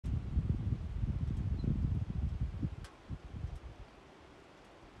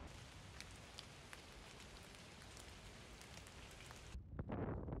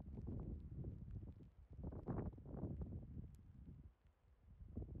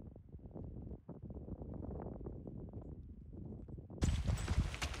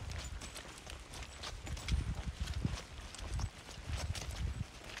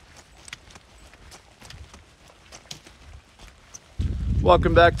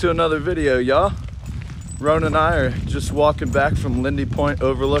Welcome back to another video, y'all. Rona and I are just walking back from Lindy Point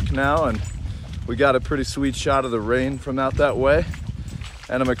Overlook now, and we got a pretty sweet shot of the rain from out that way.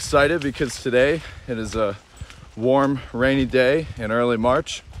 And I'm excited because today it is a warm, rainy day in early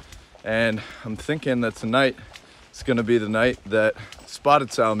March, and I'm thinking that tonight is gonna be the night that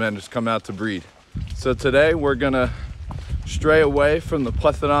spotted salamanders come out to breed. So today we're gonna stray away from the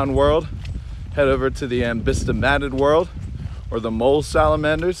plethodon world, head over to the ambistomatid world, or the mole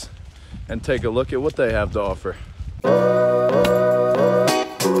salamanders, and take a look at what they have to offer.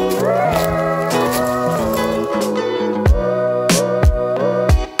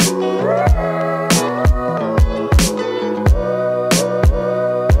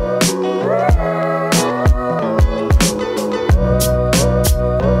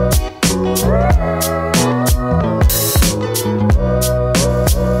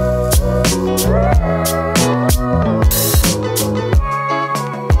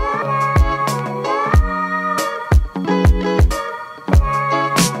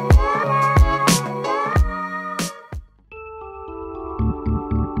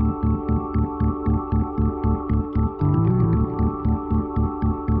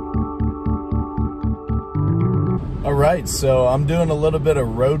 Alright, so I'm doing a little bit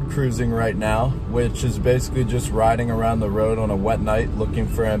of road cruising right now, which is basically just riding around the road on a wet night looking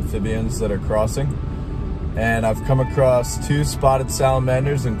for amphibians that are crossing. And I've come across 2 spotted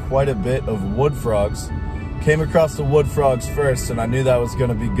salamanders and quite a bit of wood frogs. Came across the wood frogs first, and I knew that was going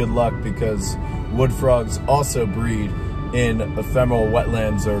to be good luck because wood frogs also breed in ephemeral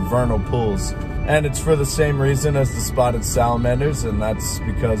wetlands or vernal pools. And it's for the same reason as the spotted salamanders, and that's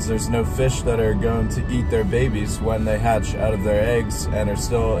because there's no fish that are going to eat their babies when they hatch out of their eggs and are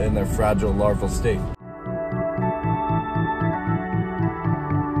still in their fragile larval state.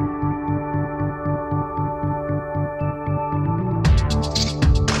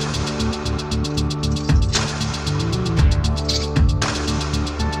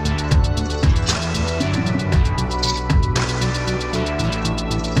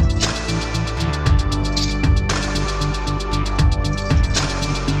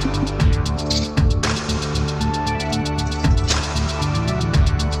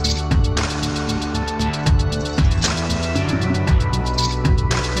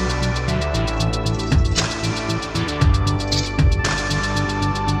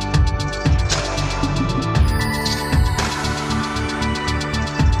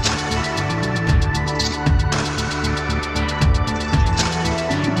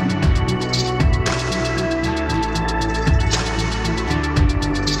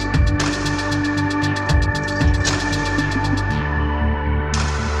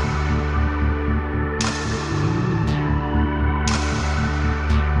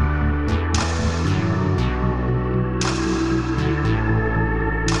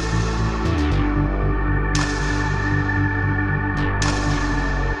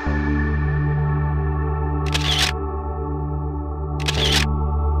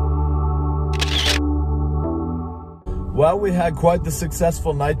 Well, we had quite the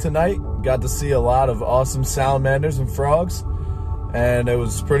successful night tonight. Got to see a lot of awesome salamanders and frogs, and it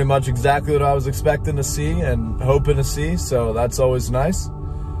was pretty much exactly what I was expecting to see and hoping to see, so that's always nice.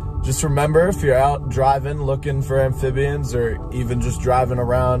 Just remember, if you're out driving looking for amphibians, or even just driving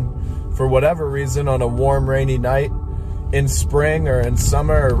around for whatever reason on a warm, rainy night in spring or in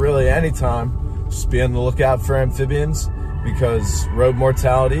summer or really any time, just be on the lookout for amphibians, because road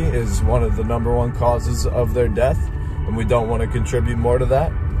mortality is one of the #1 causes of their death, and we don't want to contribute more to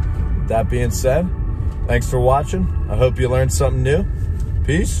that. That being said, thanks for watching. I hope you learned something new.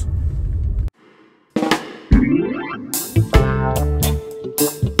 Peace.